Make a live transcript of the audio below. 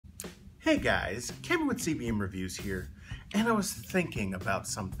Hey guys, Kevin with CBM Reviews here, and I was thinking about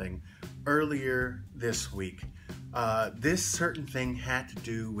something earlier this week. This certain thing had to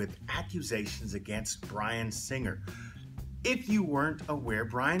do with accusations against Bryan Singer. If you weren't aware,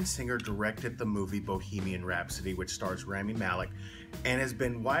 Bryan Singer directed the movie Bohemian Rhapsody, which stars Rami Malek, and has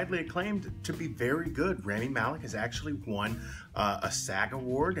been widely acclaimed to be very good. Rami Malek has actually won a SAG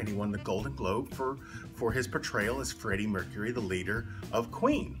award, and he won the Golden Globe for his portrayal as Freddie Mercury, the leader of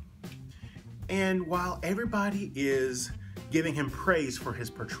Queen. And while everybody is giving him praise for his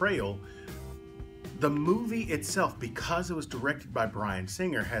portrayal, the movie itself, because it was directed by Bryan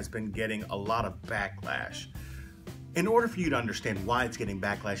Singer, has been getting a lot of backlash. In order for you to understand why it's getting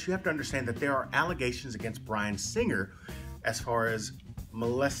backlash, you have to understand that there are allegations against Bryan Singer as far as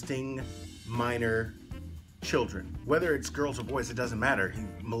molesting minor children. Whether it's girls or boys, it doesn't matter.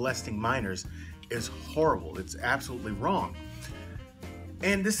 Molesting minors is horrible. It's absolutely wrong.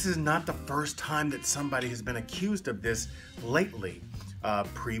 And this is not the first time that somebody has been accused of this lately.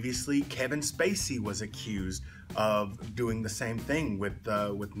 Previously, Kevin Spacey was accused of doing the same thing with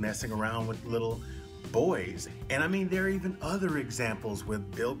messing around with little boys. And I mean, there are even other examples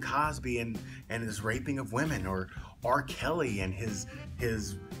with Bill Cosby and his raping of women, or R. Kelly and his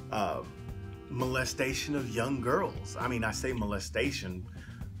molestation of young girls. I mean, I say molestation,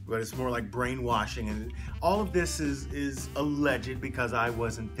 but it's more like brainwashing, and all of this is alleged because I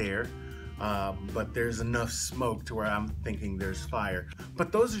wasn't there, but there's enough smoke to where I'm thinking there's fire.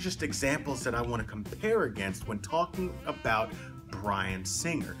 But those are just examples that I want to compare against when talking about Bryan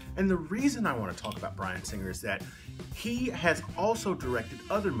Singer. And the reason I want to talk about Bryan Singer is that he has also directed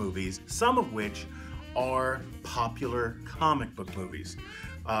other movies, some of which are popular comic book movies.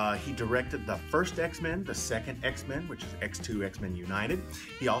 He directed the first X-Men, the second X-Men, which is X2, X-Men United.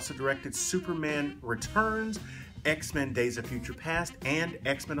 He also directed Superman Returns, X-Men Days of Future Past, and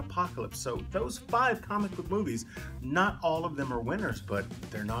X-Men Apocalypse. So those 5 comic book movies, not all of them are winners, but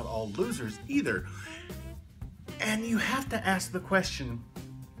they're not all losers either. And you have to ask the question,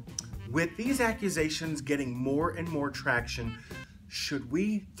 with these accusations getting more and more traction, should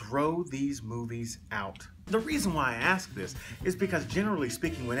we throw these movies out? The reason why I ask this is because, generally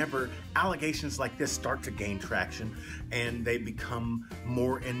speaking, whenever allegations like this start to gain traction and they become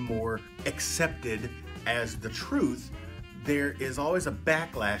more and more accepted as the truth, there is always a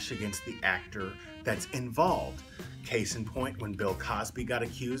backlash against the actor that's involved. Case in point, when Bill Cosby got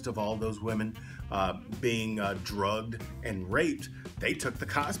accused of all those women being drugged and raped, they took the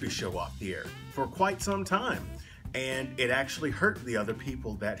Cosby Show off the air for quite some time. And it actually hurt the other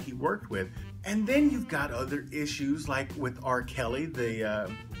people that he worked with. And then you've got other issues like with R. Kelly, the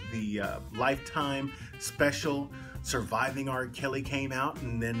Lifetime special Surviving R. Kelly came out,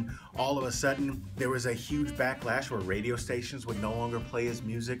 and then all of a sudden there was a huge backlash where radio stations would no longer play his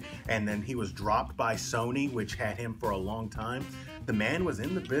music, and then he was dropped by Sony, which had him for a long time. The man was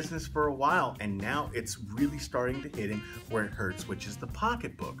in the business for a while, and now it's really starting to hit him where it hurts, which is the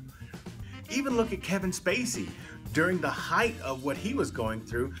pocketbook. Even look at Kevin Spacey. During the height of what he was going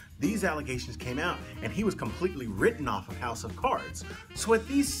through, these allegations came out, and he was completely written off of House of Cards. So with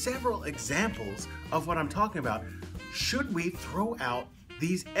these several examples of what I'm talking about, should we throw out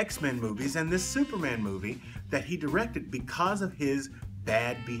these X-Men movies and this Superman movie that he directed because of his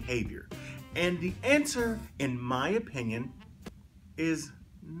bad behavior? And the answer, in my opinion, is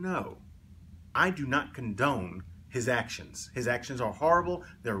no. I do not condone his actions. His actions are horrible,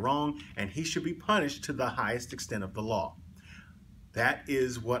 they're wrong, and he should be punished to the highest extent of the law. That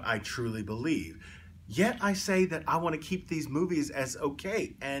is what I truly believe. Yet I say that I want to keep these movies as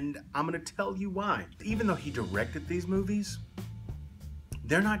okay, and I'm going to tell you why. Even though he directed these movies,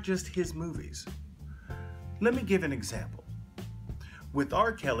 they're not just his movies. Let me give an example. With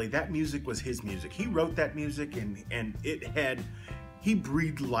R. Kelly, that music was his music. He wrote that music, and he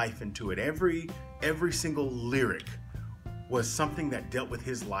breathed life into it. Every single lyric was something that dealt with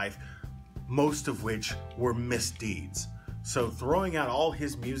his life, most of which were misdeeds. So throwing out all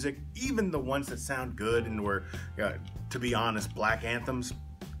his music, even the ones that sound good and were, to be honest, black anthems,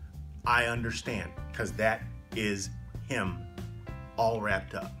 I understand, because that is him all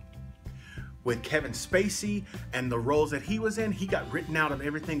wrapped up. With Kevin Spacey and the roles that he was in, he got written out of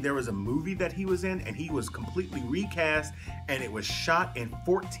everything. There was a movie that he was in, and he was completely recast, and it was shot in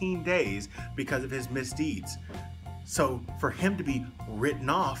 14 days because of his misdeeds. So for him to be written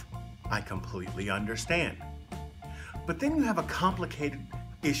off, I completely understand. But then you have a complicated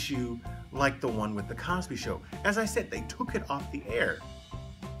issue like the one with the Cosby Show. As I said, they took it off the air.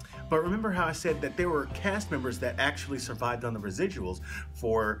 But remember how I said that there were cast members that actually survived on the residuals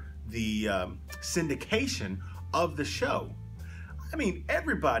for the syndication of the show. I mean,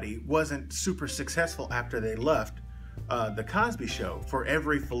 everybody wasn't super successful after they left the Cosby Show. For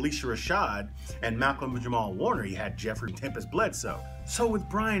every Felicia Rashad and Malcolm Jamal Warner, you had Jeffrey Tempest Bledsoe. So with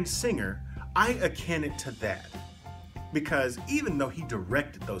Bryan Singer, I akin it to that. Because even though he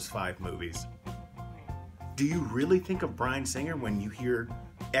directed those 5 movies, do you really think of Bryan Singer when you hear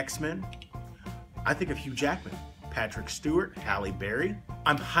X-Men? I think of Hugh Jackman, Patrick Stewart, Halle Berry.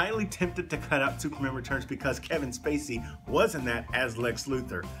 I'm highly tempted to cut out Superman Returns because Kevin Spacey was in that as Lex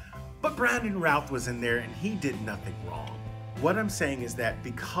Luthor. But Brandon Routh was in there and he did nothing wrong. What I'm saying is that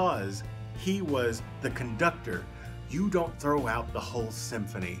because he was the conductor, you don't throw out the whole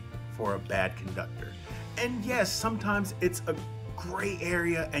symphony for a bad conductor. And yes, sometimes it's a gray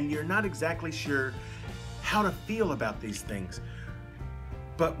area and you're not exactly sure how to feel about these things.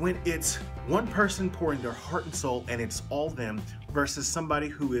 But when it's one person pouring their heart and soul and it's all them versus somebody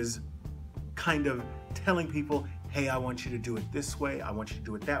who is kind of telling people, hey, I want you to do it this way, I want you to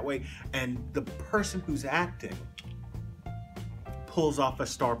do it that way, and the person who's acting pulls off a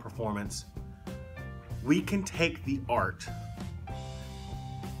star performance, we can take the art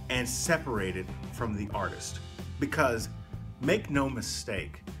and separate it from the artist. Because make no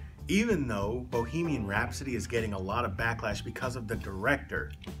mistake, even though Bohemian Rhapsody is getting a lot of backlash because of the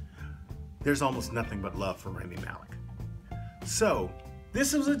director, there's almost nothing but love for Rami Malek. So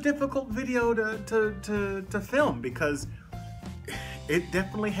this was a difficult video to film because it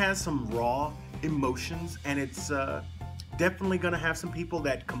definitely has some raw emotions, and it's definitely going to have some people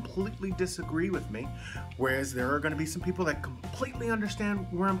that completely disagree with me, whereas there are going to be some people that completely understand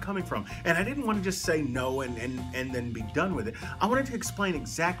where I'm coming from. And I didn't want to just say no and then be done with it. I wanted to explain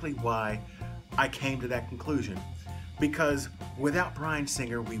exactly why I came to that conclusion. Because without Bryan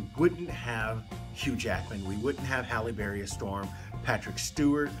Singer, we wouldn't have Hugh Jackman, we wouldn't have Halle Berry as Storm, Patrick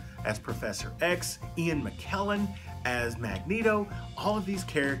Stewart as Professor X, Ian McKellen as Magneto, all of these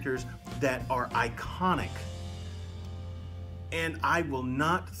characters that are iconic. And I will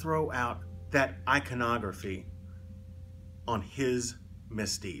not throw out that iconography on his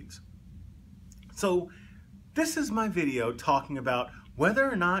misdeeds. So this is my video talking about whether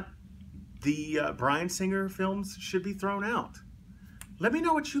or not the Bryan Singer films should be thrown out. Let me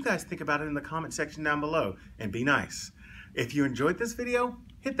know what you guys think about it in the comment section down below, and be nice. If you enjoyed this video,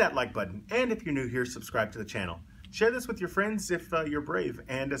 hit that like button, and if you're new here, subscribe to the channel. Share this with your friends if you're brave,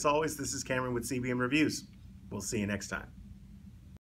 and as always, this is Cameron with CBM Reviews. We'll see you next time.